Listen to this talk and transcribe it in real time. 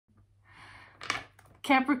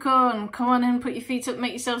Capricorn, come on in, put your feet up,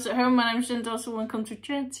 make yourselves at home. My name's Jen Dawson, welcome to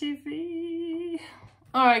JenTV.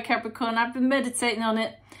 Alright Capricorn, I've been meditating on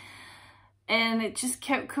it and it just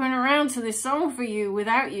kept coming around to this song for you,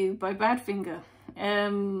 Without You by Badfinger.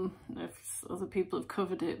 Other people have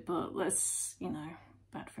covered it, but let's, you know,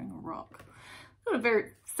 Badfinger rock. Got a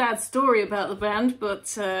very sad story about the band,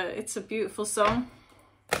 but it's a beautiful song.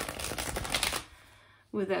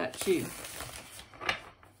 Without you.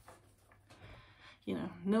 You know,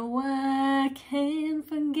 no, I can't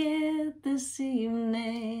forget this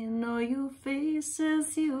evening, nor your face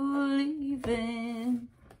as you were leaving.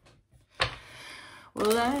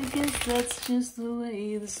 Well, I guess that's just the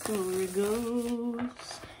way the story goes.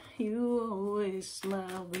 You always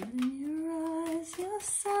smile, but in your eyes your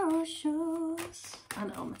sorrow shows. I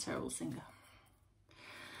know, I'm a terrible singer.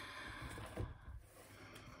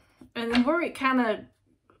 And the more it kind of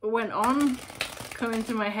went on, coming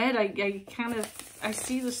through my head, I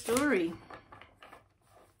see the story.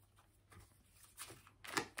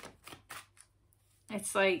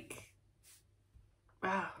 It's like,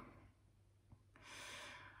 wow.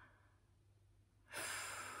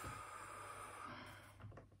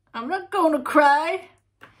 I'm not gonna cry.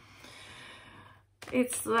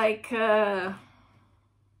 It's like, I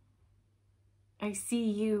see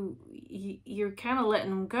you're kind of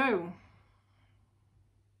letting them go.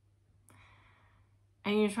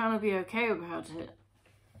 And you're trying to be okay about it,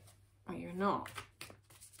 but you're not.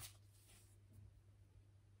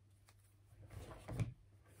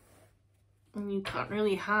 And you can't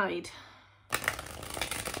really hide.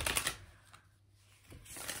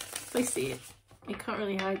 They see it. You can't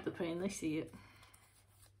really hide the pain, they see it.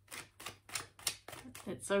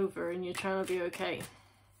 It's over and you're trying to be okay.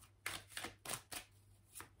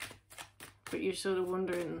 But you're sort of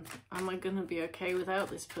wondering, am I going to be okay without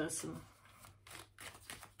this person?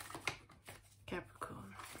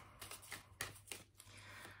 Capricorn,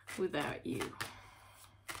 without you.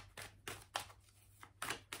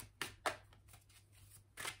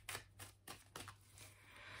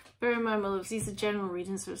 Bear in mind, my loves, these are general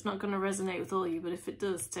readings, so it's not going to resonate with all of you, but if it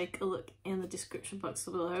does, take a look in the description box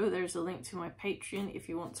below. There's a link to my Patreon if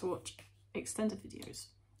you want to watch extended videos.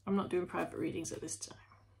 I'm not doing private readings at this time.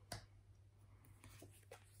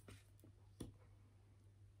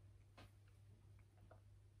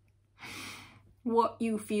 What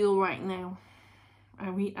you feel right now.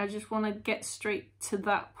 I just want to get straight to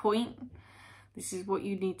that point. This is what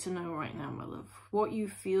you need to know right now, my love. What you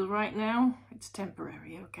feel right now, it's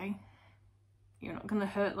temporary, okay? You're not going to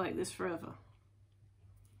hurt like this forever.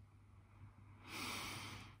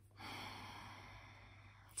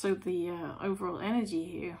 So the overall energy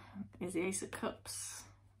here is the Ace of Cups.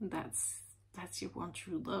 That's your one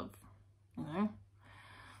true love, you know?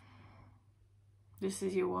 This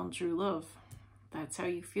is your one true love. That's how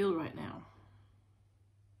you feel right now.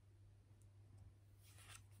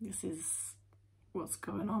 This is what's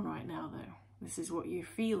going on right now, though. This is what you're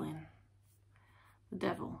feeling. The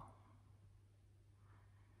Devil.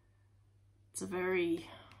 It's a very...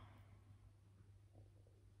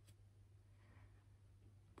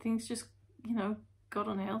 Things just, you know, got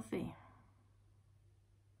unhealthy.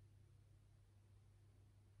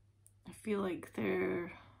 I feel like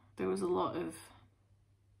there was a lot of...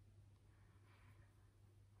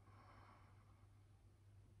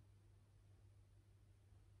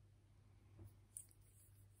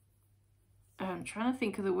 I'm trying to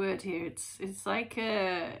think of the word here. It's like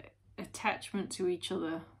a attachment to each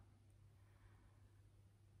other.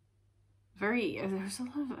 There's a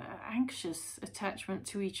lot of anxious attachment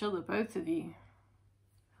to each other, both of you.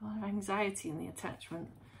 A lot of anxiety in the attachment.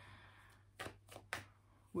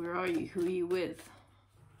 Where are you? Who are you with?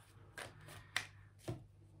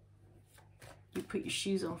 You put your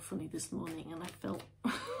shoes on funny this morning and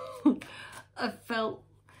I felt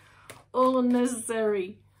all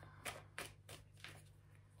unnecessary.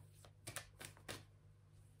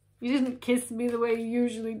 You didn't kiss me the way you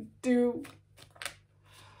usually do.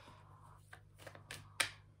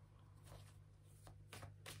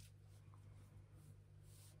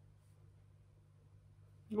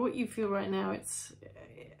 What you feel right now, it's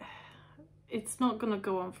not gonna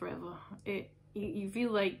go on forever. You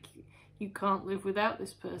feel like you can't live without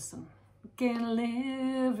this person. Can't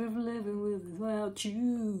live if living without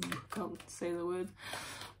you. Can't say the word.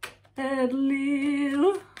 Can't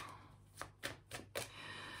live.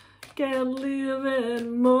 Can't live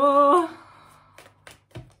anymore.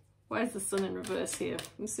 Why is the sun in reverse here?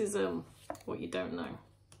 This is what you don't know.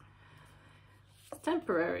 It's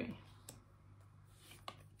temporary.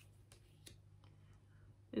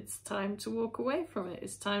 It's time to walk away from it.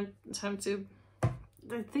 It's time to,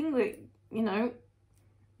 the thing that, you know,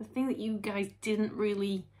 The thing that you guys didn't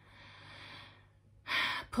really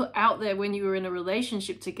put out there when you were in a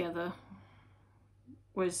relationship together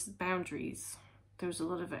was boundaries. There was a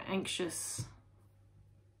lot of anxious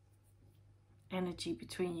energy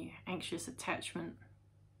between you, anxious attachment.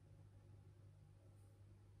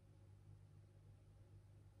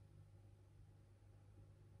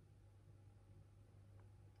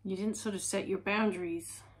 You didn't sort of set your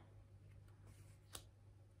boundaries,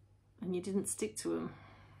 and you didn't stick to them.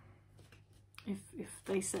 If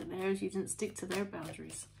they set theirs, you didn't stick to their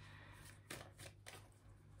boundaries.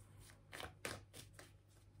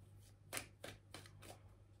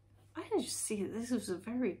 I can just see that this was a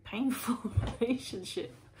very painful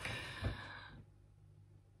relationship.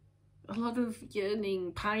 A lot of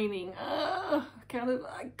yearning, pining. I can't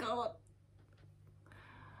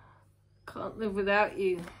live without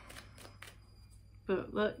you.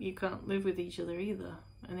 But look, you can't live with each other either.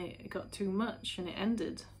 And it got too much and it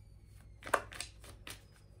ended.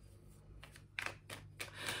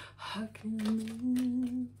 How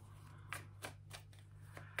can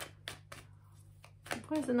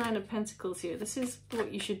why is the Nine of Pentacles here? This is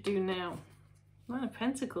what you should do now. Nine of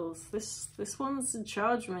Pentacles. This one's in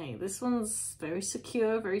charge, mate. This one's very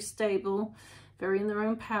secure, very stable, very in their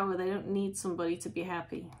own power. They don't need somebody to be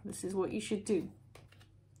happy. This is what you should do.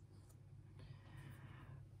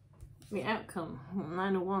 The outcome,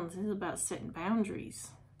 Nine of Wands, is about setting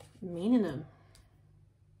boundaries, meaning them,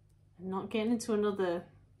 and not getting into another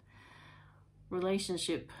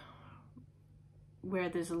relationship where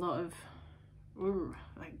there's a lot of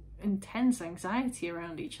like intense anxiety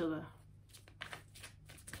around each other.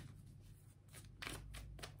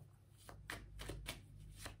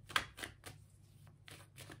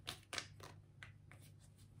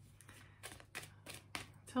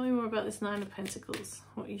 Tell me more about this Nine of Pentacles,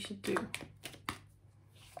 what you should do.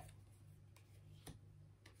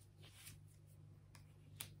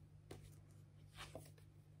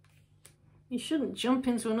 You shouldn't jump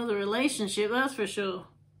into another relationship, that's for sure.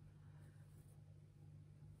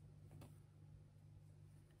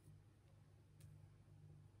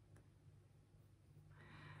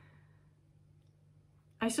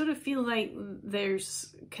 I sort of feel like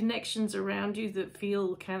there's connections around you that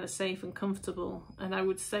feel kind of safe and comfortable. And I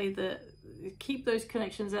would say that keep those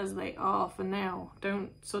connections as they are for now.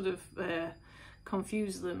 Don't sort of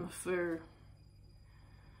confuse them for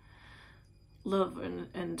love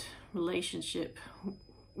and relationship,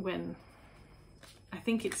 when I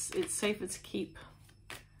think it's safer to keep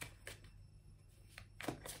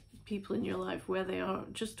people in your life where they are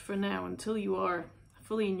just for now, until you are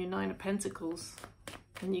fully in your Nine of Pentacles.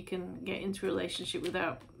 And you can get into a relationship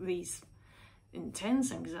without these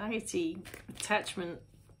intense anxiety, attachment.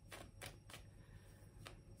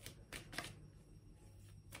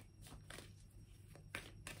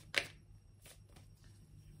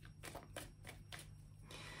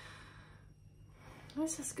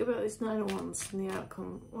 Let's ask about this Nine of Wands and the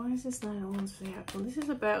outcome. Why is this Nine of Wands for the outcome? This is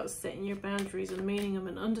about setting your boundaries and meaning them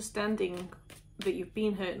and understanding that you've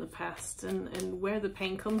been hurt in the past and where the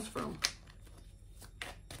pain comes from.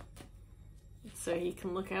 So you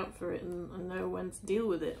can look out for it and know when to deal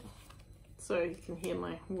with it. So you can hear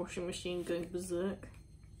my washing machine going berserk.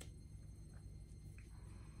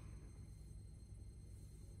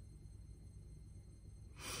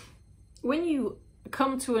 When you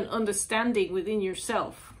come to an understanding within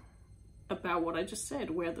yourself about what I just said,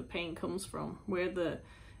 where the pain comes from, where the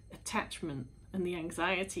attachment and the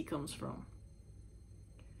anxiety comes from,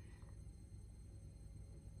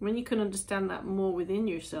 when you can understand that more within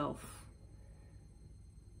yourself,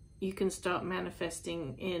 you can start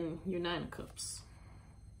manifesting in your Nine of Cups.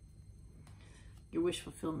 Your wish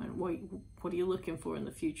fulfillment. What are you looking for in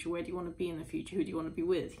the future? Where do you want to be in the future? Who do you want to be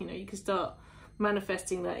with? You know, you can start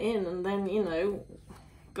manifesting that in, and then, you know,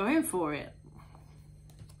 going for it.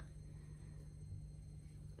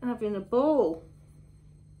 Having a ball.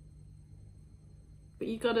 But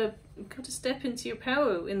you gotta step into your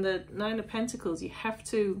power in the Nine of Pentacles. You have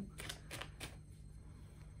to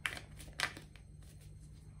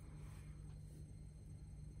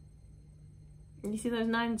you see, those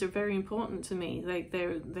nines are very important to me.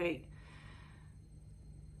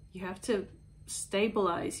 You have to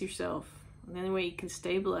stabilize yourself. And the only way you can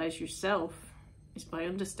stabilize yourself is by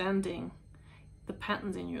understanding the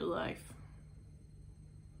patterns in your life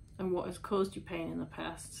and what has caused you pain in the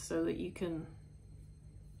past, so that you can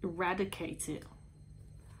eradicate it.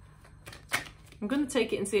 I'm going to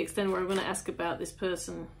take it into the extent where I'm going to ask about this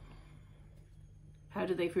person. How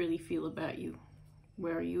do they really feel about you?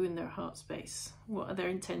 Where are you in their heart space? What are their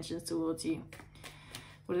intentions towards you?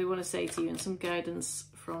 What do they want to say to you? And some guidance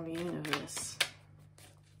from the universe.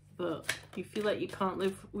 but you feel like you can't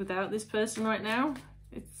live without this person right now.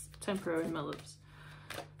 It's temporary, my loves.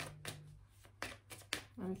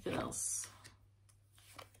 Anything else?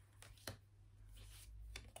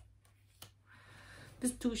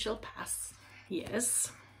 This too shall pass.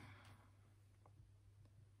 Yes.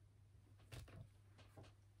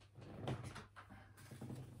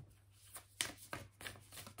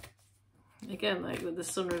 Again, like with the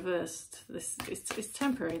sun reversed, this it's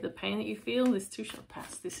temporary. The pain that you feel, this too shall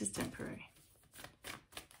pass. This is temporary.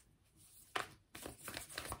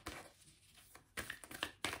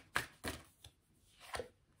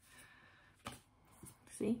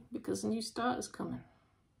 See, because a new start is coming.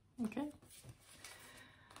 Okay.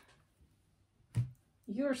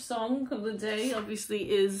 Your song of the day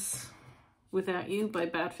obviously is Without You by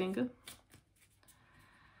Badfinger.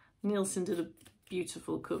 Nielsen did a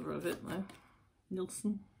beautiful cover of it though.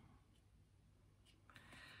 Nielsen.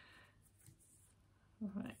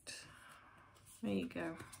 Right, there you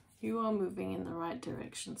go. You are moving in the right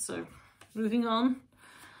direction. So moving on,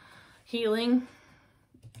 healing,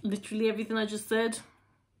 literally everything I just said.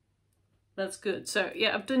 That's good. So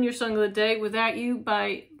yeah, I've done your song of the day, Without You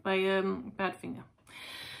by Badfinger.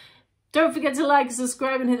 Don't forget to like,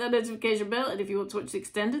 subscribe and hit that notification bell. And if you want to watch the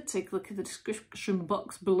extended, take a look at the description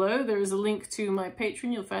box below. There is a link to my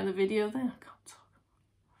Patreon. You'll find the video there. I can't talk.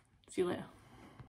 See you later.